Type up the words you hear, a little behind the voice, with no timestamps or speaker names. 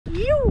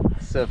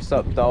Surf's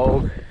up,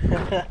 dog.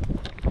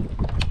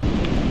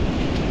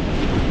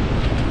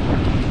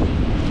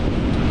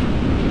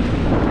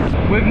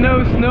 With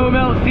no snow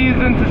melt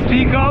season to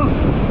speak of,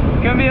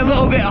 it can be a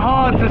little bit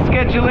hard to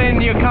schedule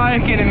in your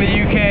kayaking in the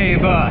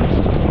UK, but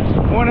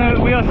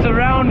we are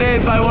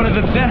surrounded by one of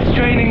the best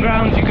training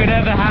grounds you could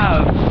ever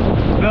have,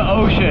 the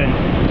ocean.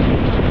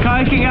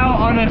 Kayaking out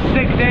on a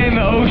sick day in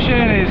the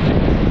ocean is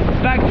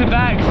back to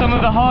back some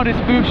of the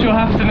hardest boosts you'll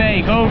have to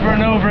make over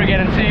and over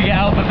again until you get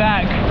out the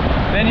back.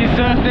 Then you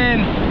surf in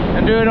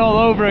and do it all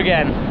over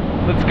again.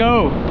 Let's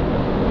go!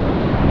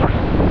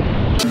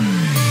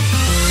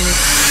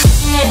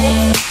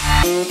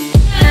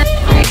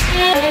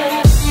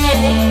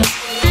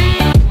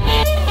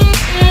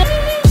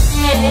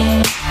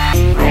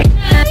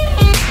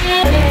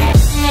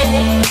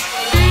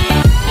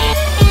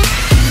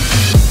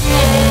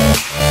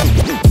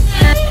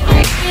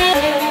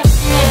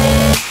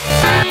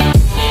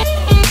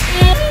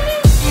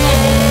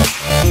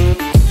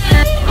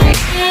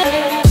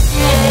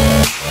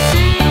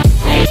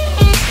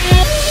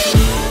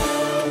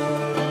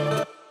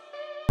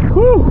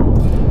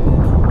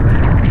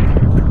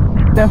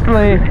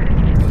 Definitely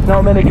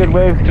not many good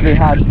waves to be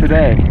had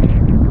today.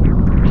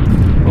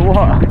 But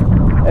what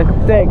a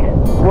sick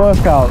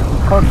workout,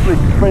 constantly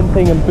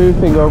sprinting and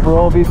boofing over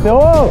all these.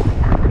 Whoa!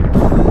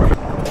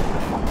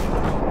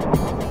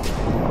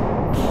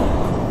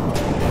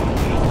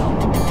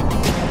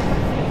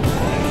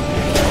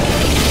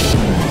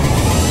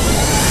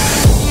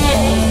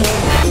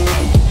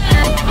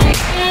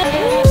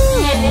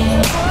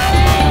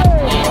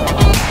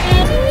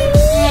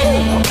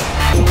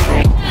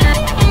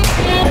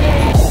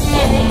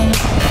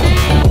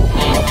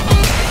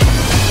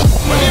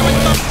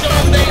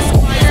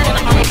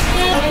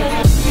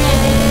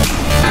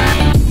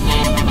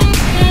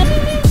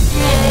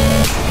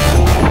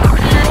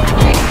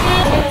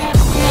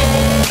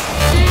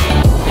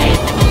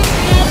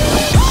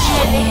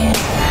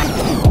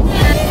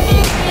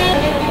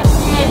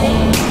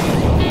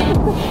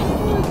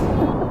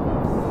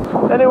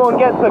 If anyone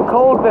gets a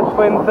cold this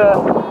winter,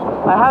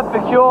 I have the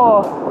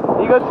cure.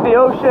 You go to the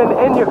ocean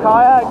in your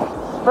kayak,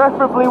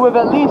 preferably with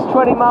at least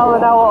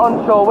 20-mile-an-hour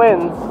onshore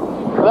winds.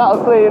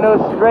 That'll clear your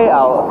nose straight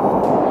out.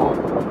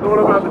 It's all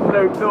about the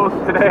snow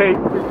sauce today.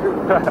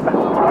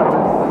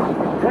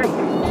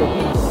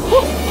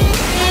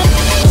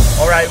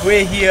 Alright,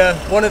 we're here.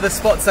 One of the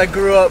spots I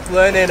grew up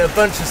learning a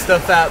bunch of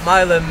stuff at,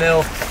 Mile and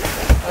Mill.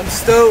 I'm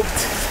stoked.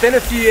 It's been a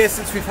few years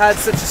since we've had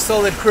such a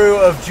solid crew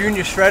of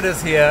junior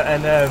shredders here,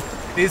 and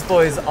these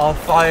boys are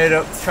fired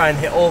up to try and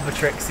hit all the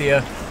tricks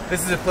here.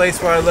 This is a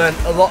place where I learned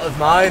a lot of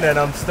mine, and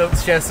I'm stoked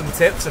to share some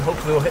tips, and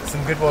hopefully we'll hit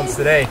some good ones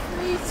today.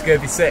 It's gonna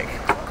be sick.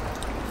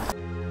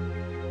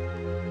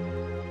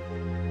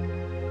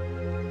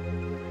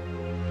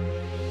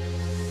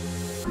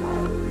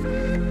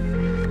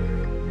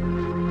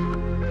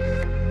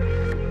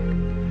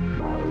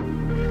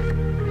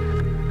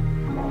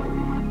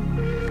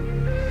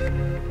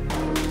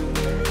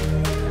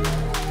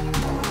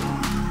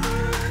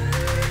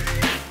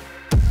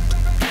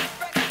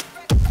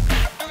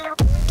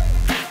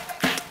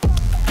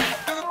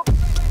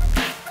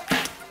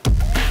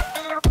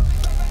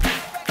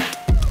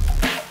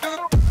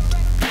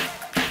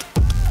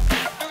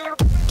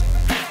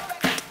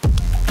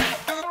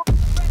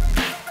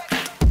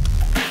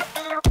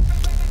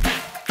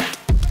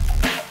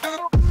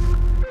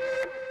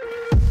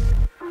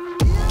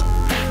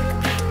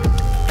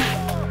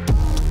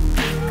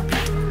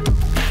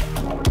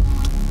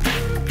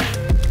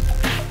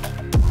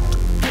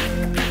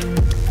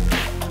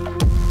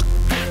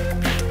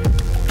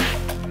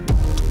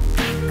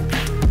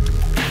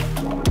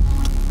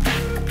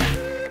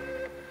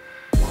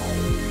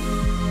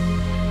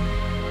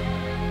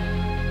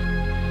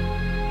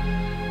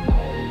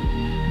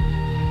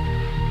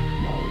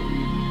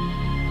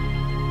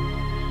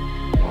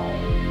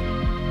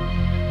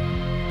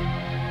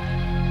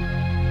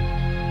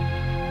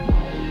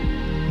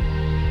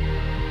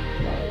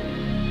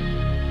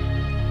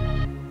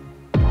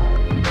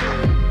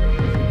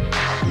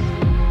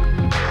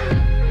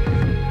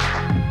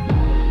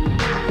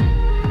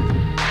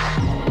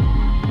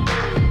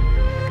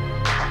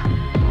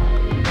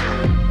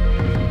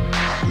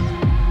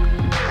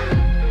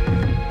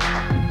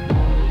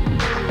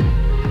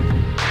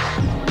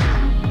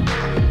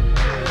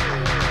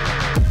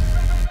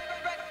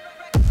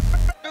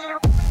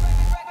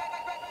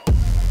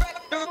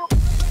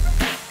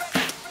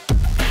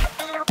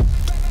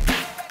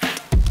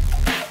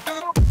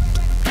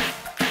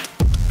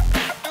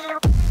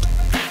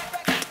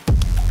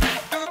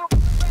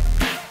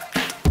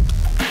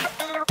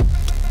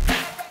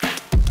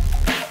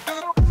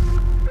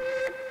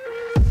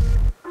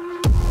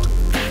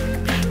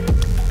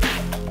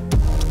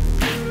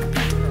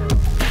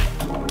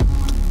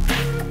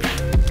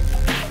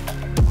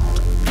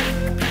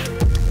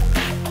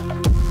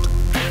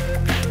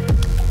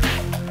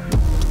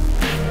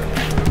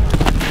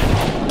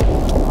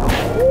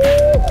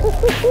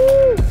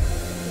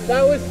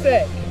 That was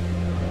sick.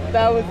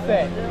 That was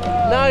sick.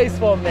 Nice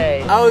one,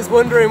 mate. I was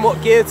wondering what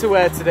gear to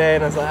wear today,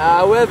 and I was like,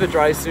 I'll wear the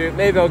dry suit.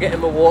 Maybe I'll get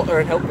in the water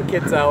and help the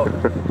kids out.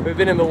 We've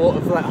been in the water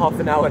for like half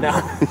an hour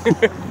now.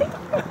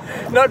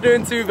 Not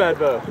doing too bad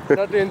though.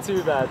 Not doing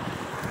too bad.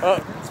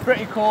 It's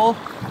pretty cool.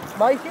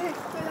 Mikey?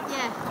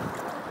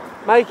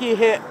 Yeah. Mikey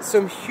hit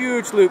some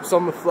huge loops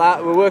on the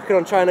flat. We're working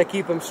on trying to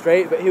keep him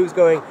straight, but he was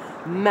going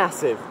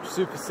massive,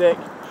 super sick.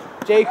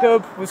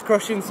 Jacob was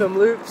crushing some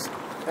loops,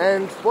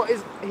 and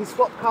he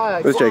swapped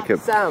kayaks. Where's Jacob?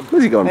 Sam.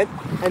 Where's he gone?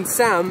 And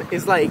Sam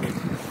is like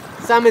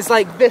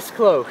this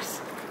close.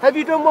 Have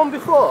you done one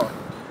before?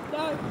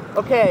 No.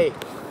 Okay,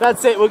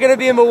 that's it. We're gonna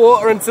be in the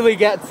water until he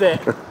gets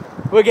it.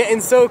 We're getting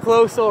so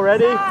close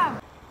already. Yeah.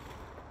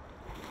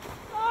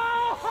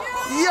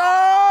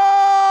 Yo!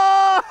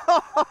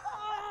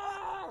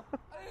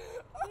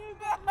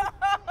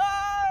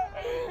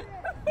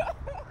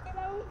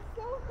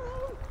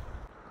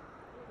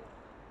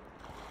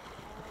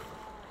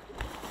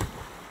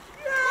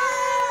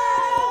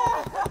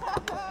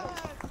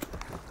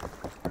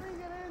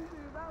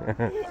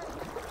 That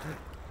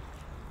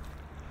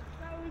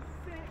was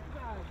sick,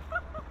 man.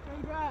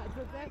 Congrats,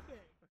 that's epic.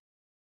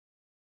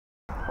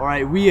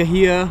 Alright, we are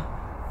here.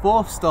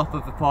 4th stop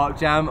of the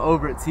ParkJam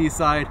over at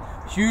Teesside.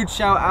 Huge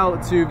shout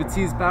out to the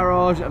Tees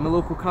Barrage and the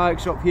local kayak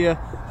shop here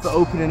for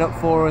opening up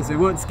for us. They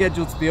weren't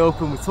scheduled to be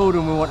open. We told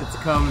them we wanted to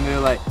come, and they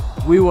were like,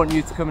 we want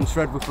you to come and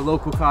shred with the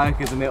local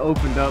kayakers, and they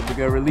opened up. We're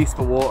going to release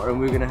the water, and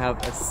we're going to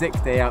have a sick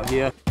day out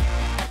here.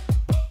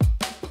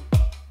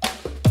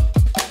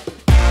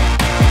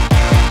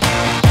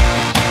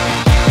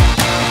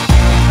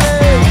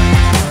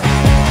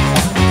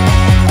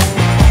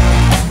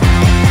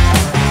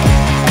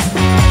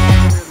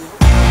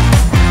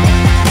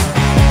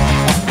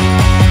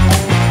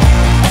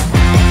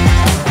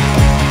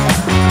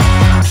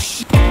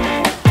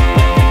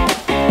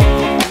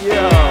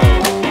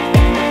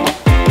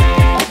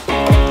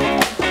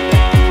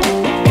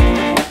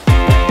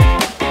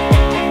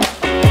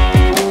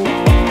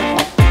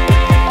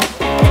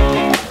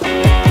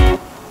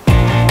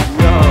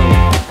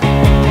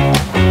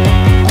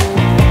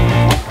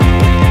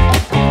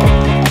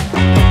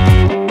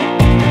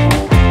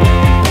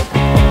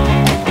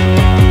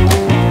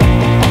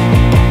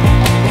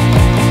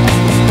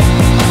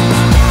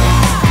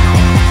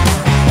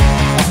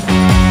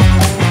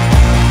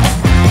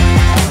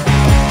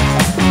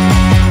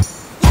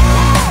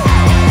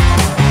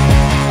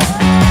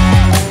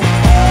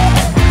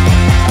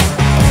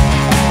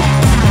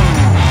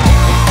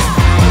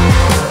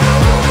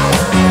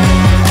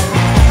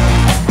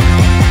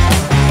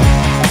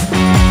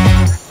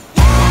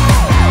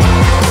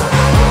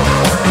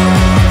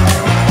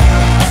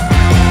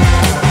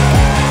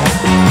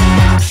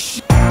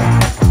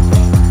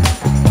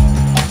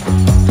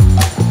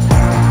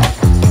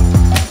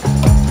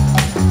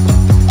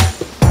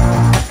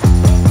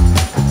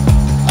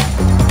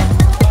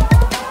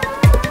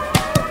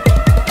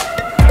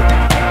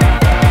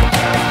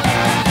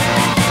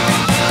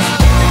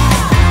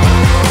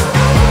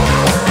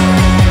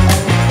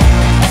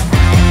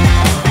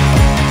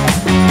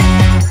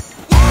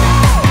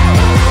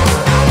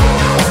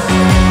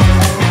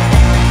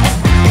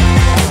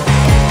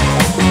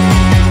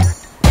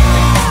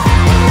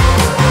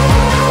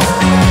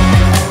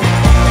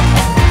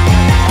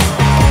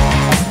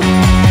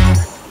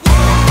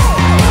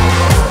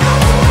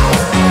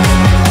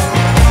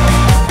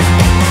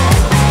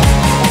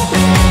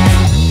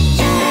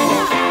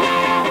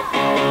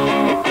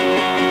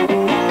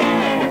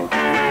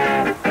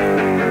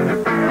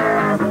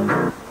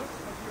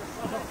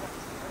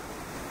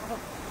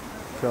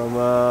 Come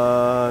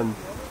on.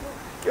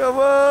 Come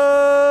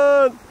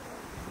on.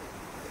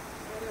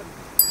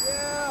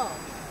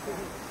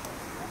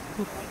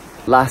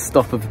 Last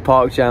stop of the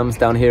ParkJam's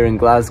down here in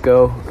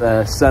Glasgow.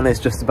 The sun is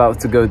just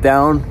about to go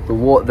down.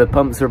 The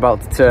pumps are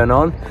about to turn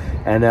on,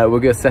 and we're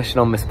going to session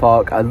on this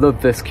park. I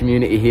love this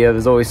community here.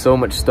 There's always so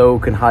much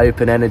stoke and hype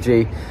and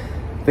energy.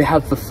 They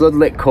have the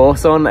floodlit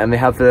course on, and they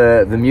have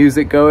the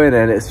music going,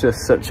 and it's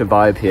just such a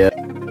vibe here.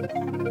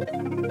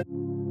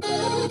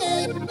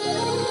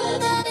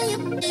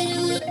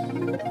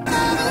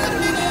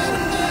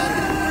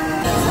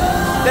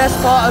 Best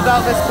part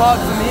about this park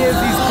for me is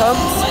these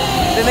pumps.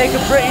 They make a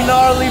pretty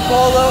gnarly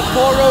pour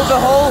over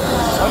hole.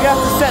 I'm gonna have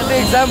to set the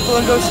example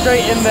and go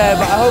straight in there,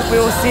 but I hope we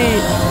will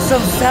see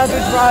some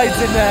savage rides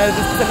in there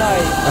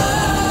tonight.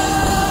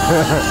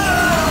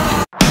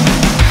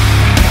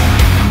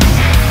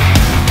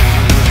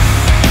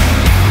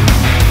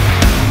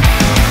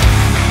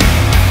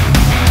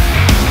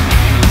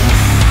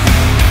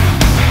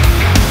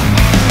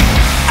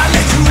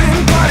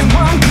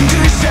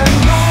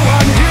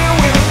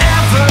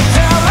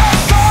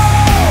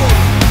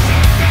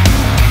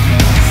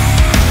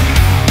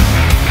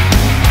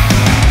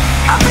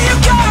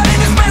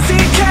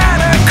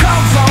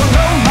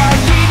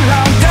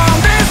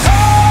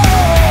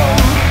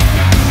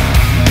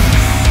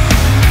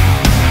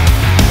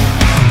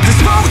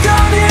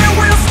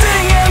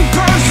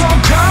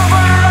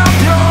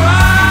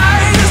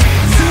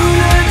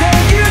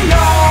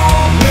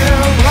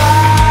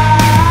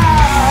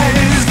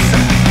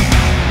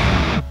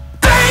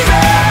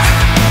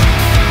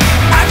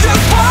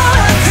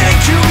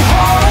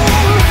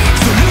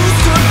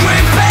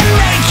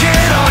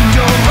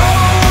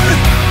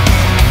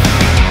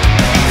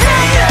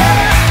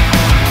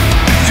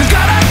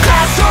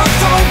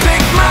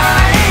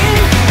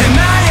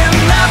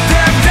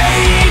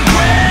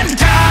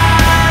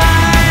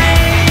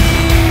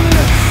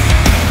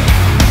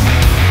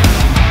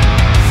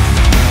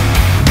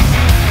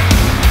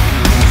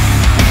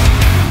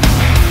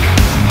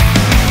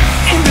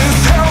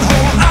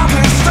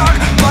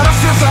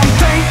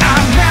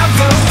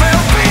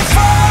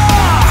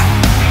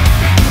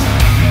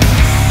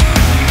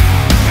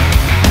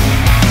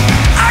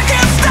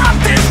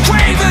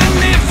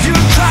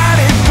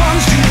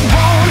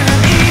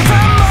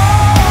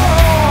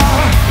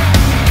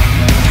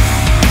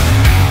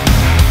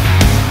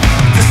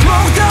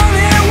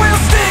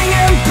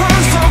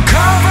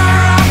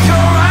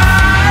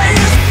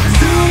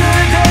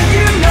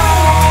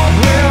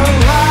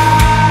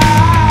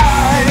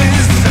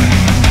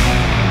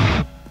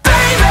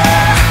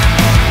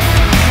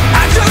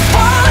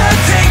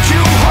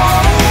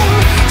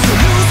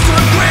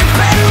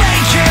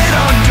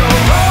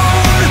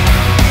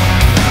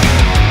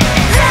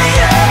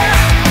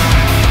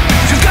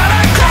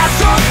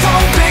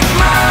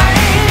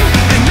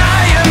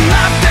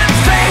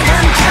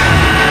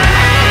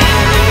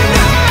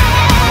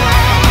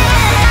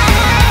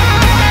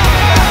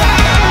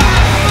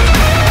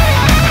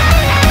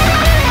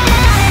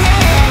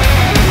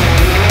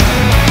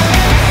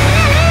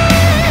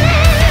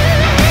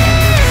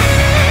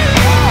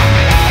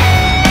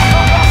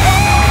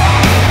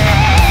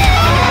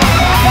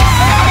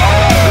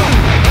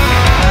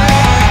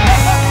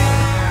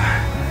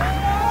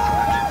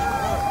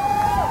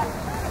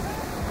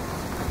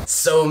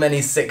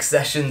 many sick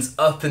sessions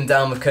up and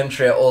down the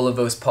country at all of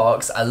those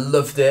parks. I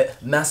loved it.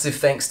 Massive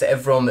thanks to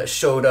everyone that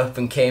showed up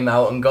and came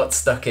out and got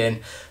stuck in.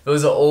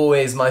 Those are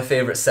always my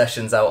favourite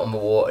sessions out on the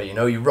water. You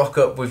know, you rock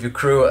up with your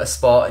crew at a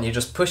spot and you're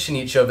just pushing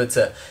each other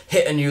to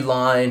hit a new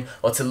line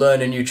or to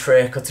learn a new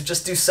trick or to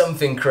just do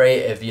something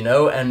creative, you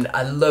know. And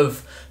I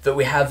love that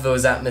we have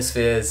those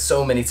atmospheres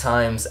so many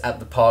times at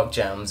the park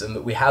jams, and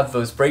that we have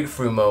those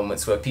breakthrough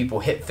moments where people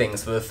hit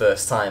things for the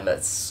first time.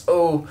 That's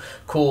so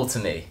cool to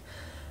me.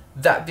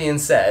 That being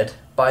said,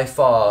 by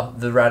far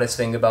the raddest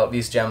thing about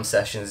these jam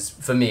sessions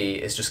for me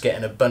is just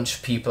getting a bunch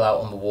of people out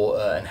on the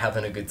water and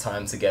having a good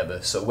time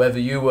together. So whether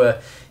you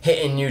were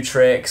hitting new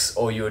tricks,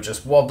 or you were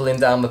just wobbling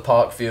down the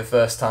park for your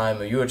first time,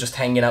 or you were just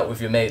hanging out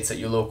with your mates at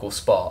your local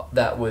spot,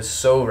 that was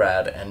so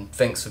rad, and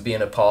thanks for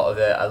being a part of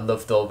it. I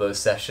loved all those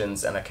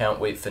sessions and I can't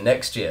wait for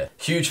next year.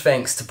 Huge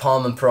thanks to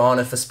Palm and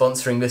Piranha for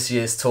sponsoring this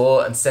year's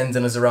tour and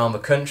sending us around the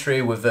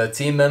country with their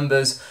team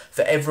members,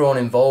 for everyone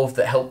involved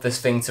that helped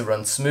this thing to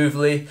run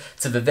smoothly,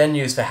 to the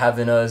venues for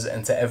having us,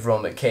 and to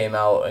everyone that came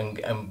out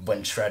and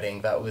went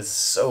shredding. That was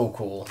so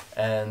cool.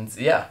 And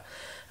yeah,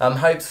 I'm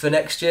hyped for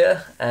next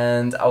year,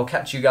 and I'll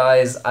catch you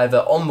guys either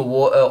on the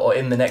water or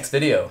in the next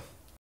video.